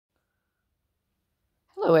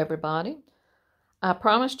Hello everybody. I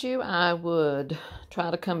promised you I would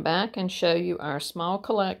try to come back and show you our small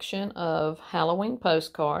collection of Halloween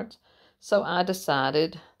postcards, so I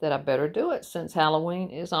decided that I better do it since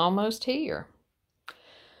Halloween is almost here.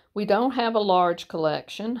 We don't have a large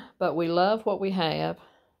collection, but we love what we have.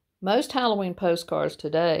 Most Halloween postcards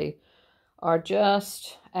today are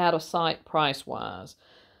just out of sight price-wise,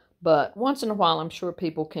 but once in a while I'm sure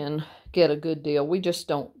people can get a good deal. We just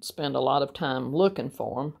don't spend a lot of time looking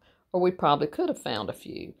for them, or we probably could have found a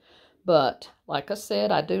few. But like I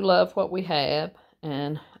said, I do love what we have,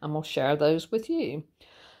 and I'm going to share those with you.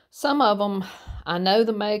 Some of them, I know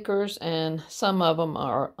the makers, and some of them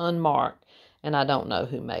are unmarked, and I don't know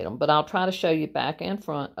who made them. But I'll try to show you back and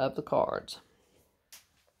front of the cards.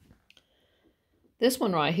 This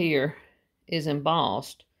one right here is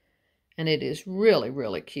embossed, and it is really,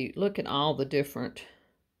 really cute. Look at all the different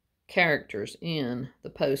characters in the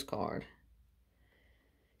postcard.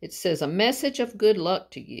 It says, "A message of good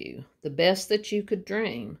luck to you, the best that you could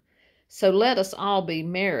dream. So let us all be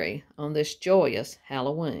merry on this joyous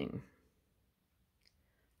Halloween."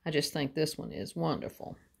 I just think this one is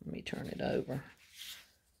wonderful. Let me turn it over.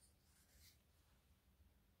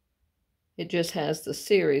 It just has the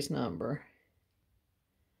series number.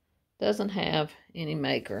 Doesn't have any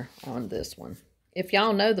maker on this one. If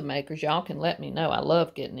y'all know the makers, y'all can let me know. I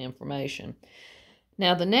love getting information.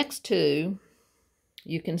 Now the next two,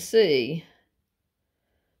 you can see,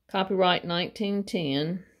 copyright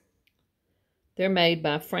 1910. They're made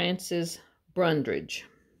by Frances Brundridge.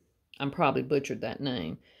 I'm probably butchered that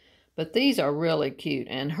name. But these are really cute,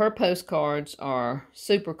 and her postcards are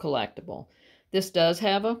super collectible. This does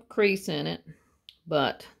have a crease in it,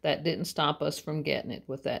 but that didn't stop us from getting it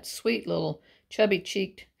with that sweet little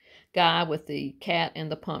chubby-cheeked guy with the cat and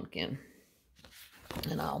the pumpkin.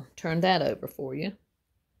 And I'll turn that over for you.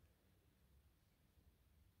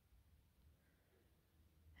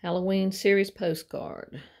 Halloween series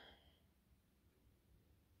postcard.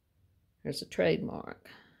 There's a trademark.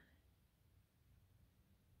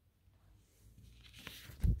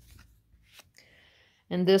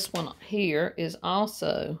 And this one here is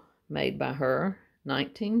also made by her,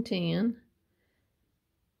 1910.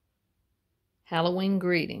 Halloween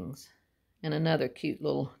greetings. And another cute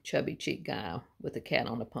little chubby cheek guy with a cat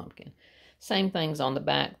on a pumpkin. Same things on the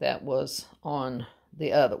back that was on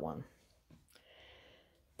the other one.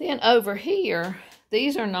 Then over here,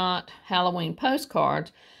 these are not Halloween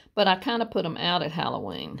postcards, but I kind of put them out at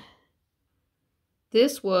Halloween.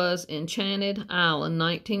 This was Enchanted Island,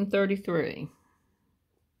 1933.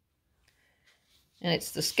 And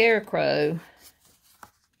it's the Scarecrow.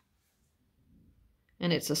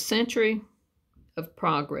 And it's a Century of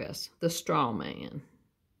Progress, the Straw Man.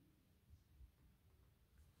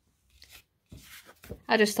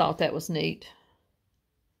 I just thought that was neat.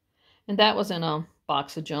 And that was in a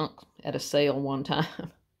box of junk at a sale one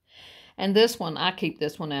time. And this one, I keep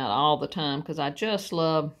this one out all the time because I just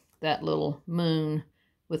love that little moon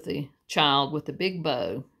with the child with the big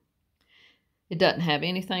bow. It doesn't have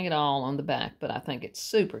anything at all on the back, but I think it's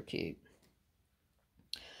super cute.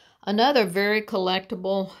 Another very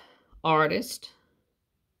collectible artist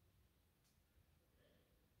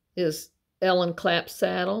is Ellen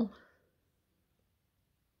Clapsaddle.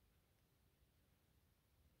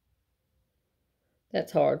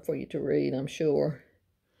 That's hard for you to read, I'm sure.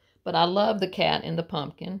 But I love the cat and the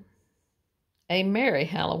pumpkin. A Merry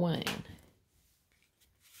Halloween.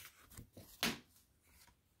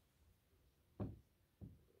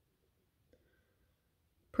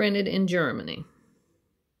 Printed in Germany,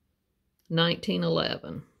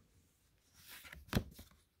 1911.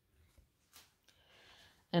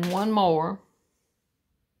 And one more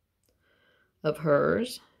of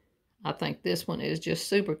hers. I think this one is just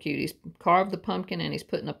super cute. He's carved the pumpkin and he's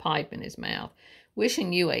putting a pipe in his mouth.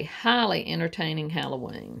 Wishing you a highly entertaining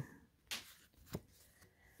Halloween.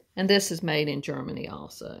 And this is made in Germany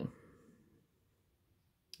also.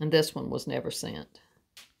 And this one was never sent.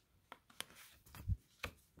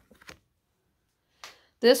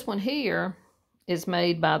 This one here is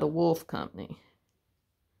made by the Wolf Company.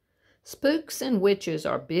 Spooks and witches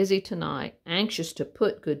are busy tonight, anxious to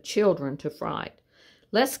put good children to fright.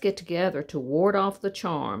 Let's get together to ward off the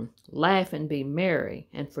charm, laugh and be merry,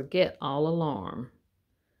 and forget all alarm.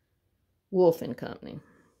 Wolf and Company.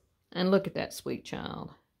 And look at that sweet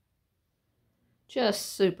child. Just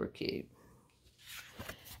super cute.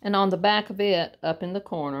 And on the back of it, up in the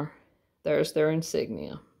corner, there's their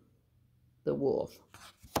insignia, the wolf.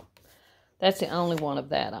 That's the only one of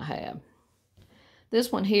that I have.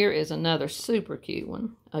 This one here is another super cute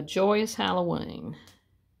one, A Joyous Halloween.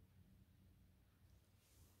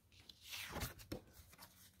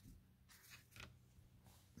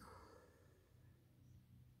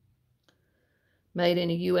 Made in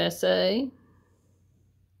the USA.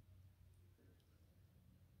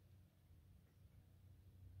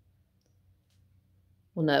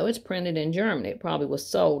 Well, no, it's printed in Germany. It probably was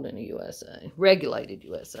sold in the USA. Regulated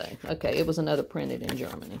USA. Okay, it was another printed in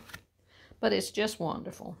Germany. But it's just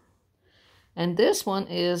wonderful. And this one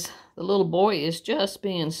is, the little boy is just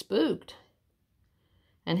being spooked.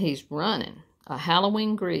 And he's running. A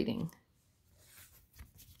Halloween greeting.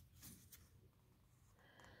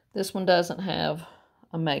 This one doesn't have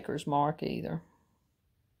a maker's mark either.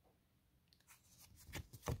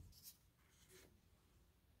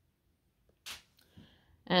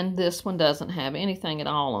 And this one doesn't have anything at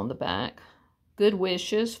all on the back. Good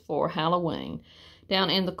wishes for Halloween. Down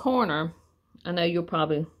in the corner, I know you'll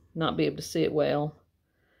probably not be able to see it well.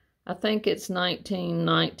 I think it's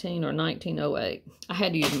 1919 or 1908. I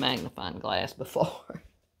had to use a magnifying glass before.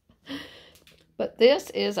 But this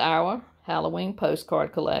is our Halloween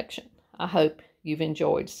postcard collection. I hope you've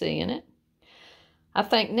enjoyed seeing it. I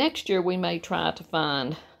think next year we may try to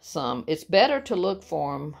find some. It's better to look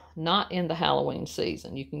for them not in the Halloween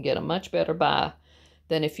season. You can get a much better buy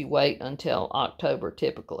than if you wait until October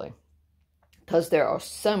typically, because there are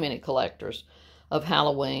so many collectors of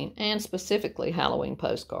Halloween and specifically Halloween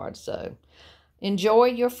postcards. So enjoy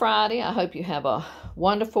your Friday. I hope you have a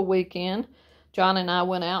wonderful weekend. John and I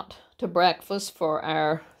went out to breakfast for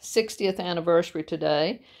our 60th anniversary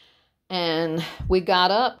today, and we got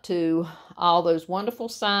up to all those wonderful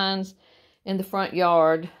signs in the front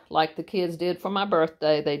yard like the kids did for my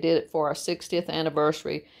birthday. They did it for our 60th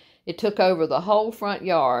anniversary. It took over the whole front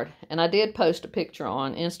yard, and I did post a picture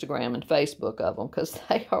on Instagram and Facebook of them because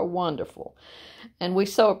they are wonderful. And we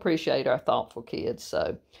so appreciate our thoughtful kids.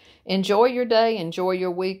 So enjoy your day, enjoy your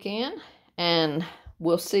weekend, and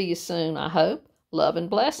we'll see you soon, I hope. Love and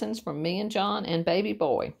blessings from me and John and baby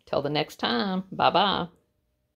boy. Till the next time, bye-bye.